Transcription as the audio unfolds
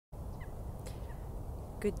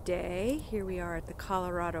Good day. Here we are at the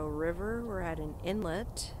Colorado River. We're at an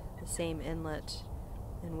inlet, the same inlet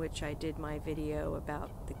in which I did my video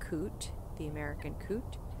about the coot, the American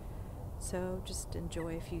coot. So just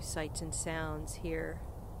enjoy a few sights and sounds here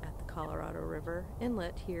at the Colorado River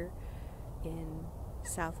inlet here in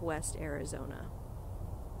southwest Arizona.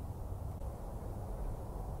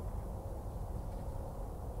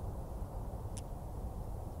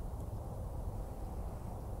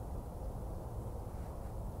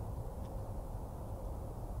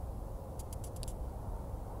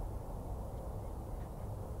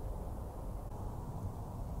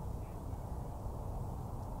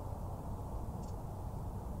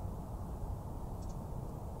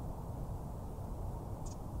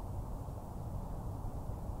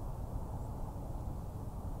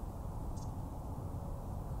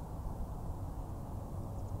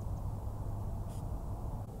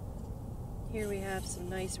 Here we have some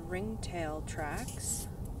nice ringtail tracks.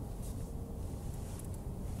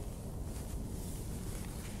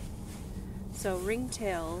 So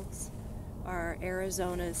ringtails are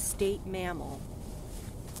Arizona's state mammal.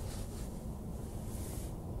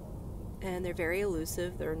 And they're very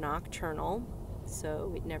elusive. They're nocturnal,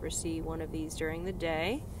 so we'd never see one of these during the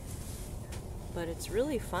day. But it's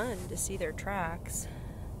really fun to see their tracks.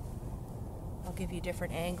 I'll give you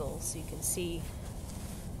different angles so you can see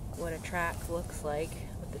what a track looks like,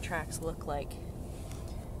 what the tracks look like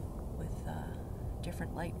with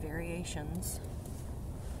different light variations.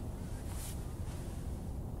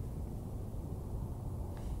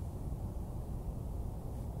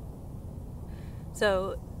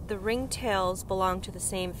 So the ringtails belong to the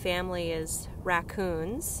same family as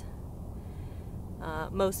raccoons.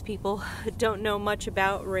 Most people don't know much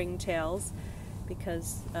about ringtails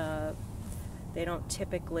because they're not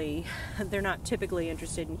typically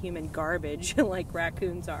interested in human garbage like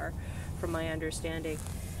raccoons are, from my understanding.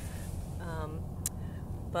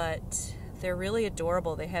 But they're really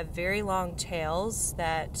adorable. They have very long tails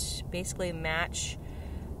that basically match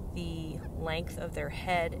the length of their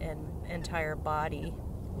head and entire body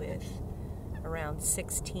with around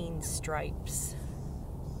 16 stripes.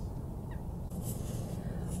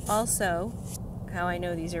 Also, how I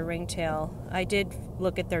know these are ringtail, I did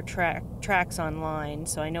look at their tracks online,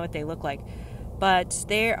 so I know what they look like. But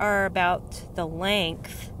they are about the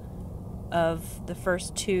length of the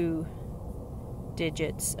first two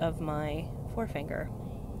digits of my forefinger.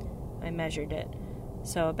 I measured it.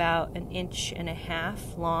 So about 1.5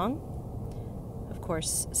 inches long. Of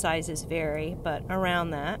course, sizes vary, but around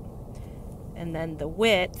that. And then the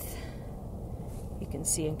width, you can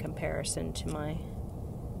see in comparison to my,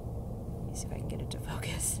 let me see if I can get it to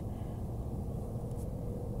focus.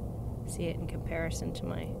 See it in comparison to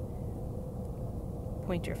my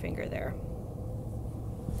pointer finger there.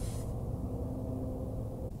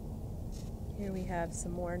 Here we have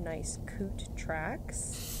some more nice coot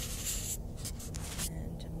tracks.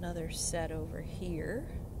 And another set over here.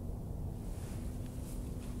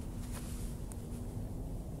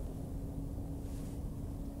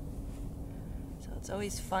 So it's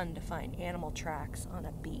always fun to find animal tracks on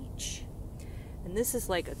a beach. And this is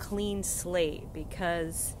like a clean slate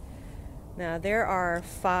because now there are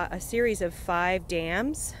a series of 5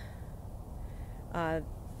 dams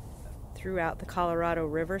throughout the Colorado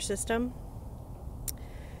River system.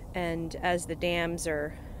 And as the dams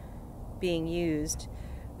are being used,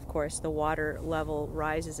 of course, the water level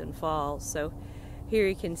rises and falls. So here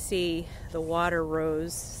you can see the water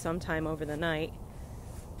rose sometime over the night.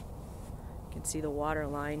 You can see the water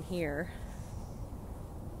line here.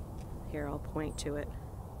 Here, I'll point to it.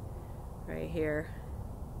 Right here,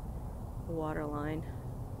 the water line.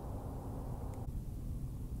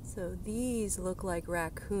 So these look like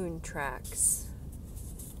raccoon tracks.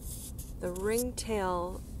 The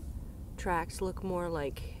ringtail tracks look more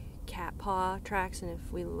like cat paw tracks, and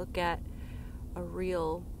if we look at a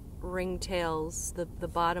real ringtail's, the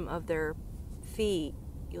bottom of their feet,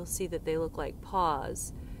 you'll see that they look like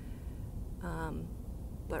paws.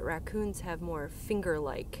 But raccoons have more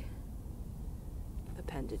finger-like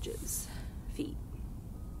appendages, feet.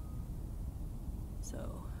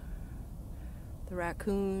 So the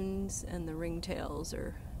raccoons and the ringtails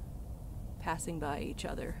are passing by each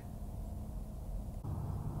other.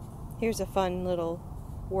 Here's a fun little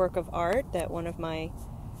work of art that one of my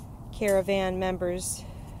caravan members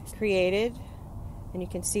created, and you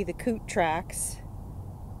can see the coot tracks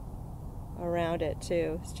around it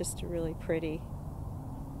too. It's just really pretty.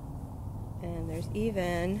 And there's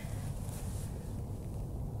even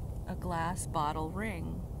a glass bottle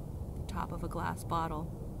ring, top of a glass bottle,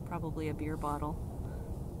 probably a beer bottle.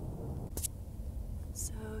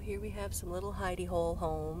 So here we have some little hidey hole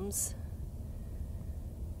homes.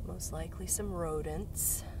 Most likely some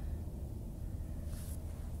rodents.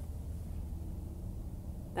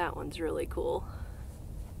 That one's really cool.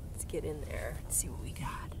 Let's get in there and see what we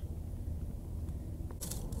got.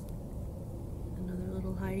 Another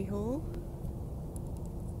little hidey hole.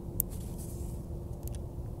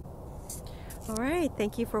 Alright,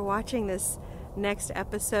 thank you for watching this next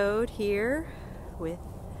episode here with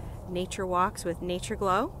Nature Walks with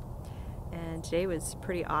NatureGlo. And today was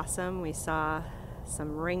pretty awesome. We saw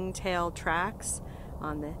some ringtail tracks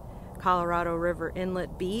on the Colorado River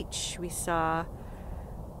Inlet Beach. We saw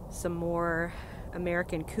some more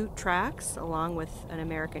American coot tracks along with an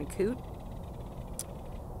American coot.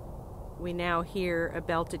 We now hear a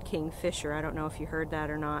belted kingfisher. I don't know if you heard that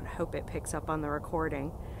or not. Hope it picks up on the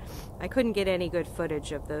recording. I couldn't get any good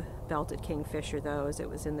footage of the belted kingfisher though, as it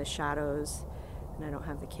was in the shadows and I don't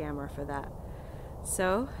have the camera for that.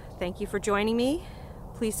 So thank you for joining me.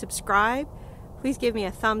 Please subscribe. Please give me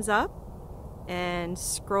a thumbs up and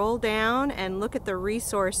scroll down and look at the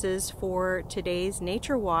resources for today's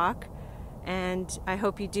nature walk. And I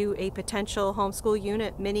hope you do a potential homeschool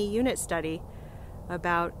unit, mini unit study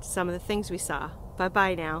about some of the things we saw.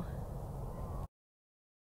 Bye-bye now.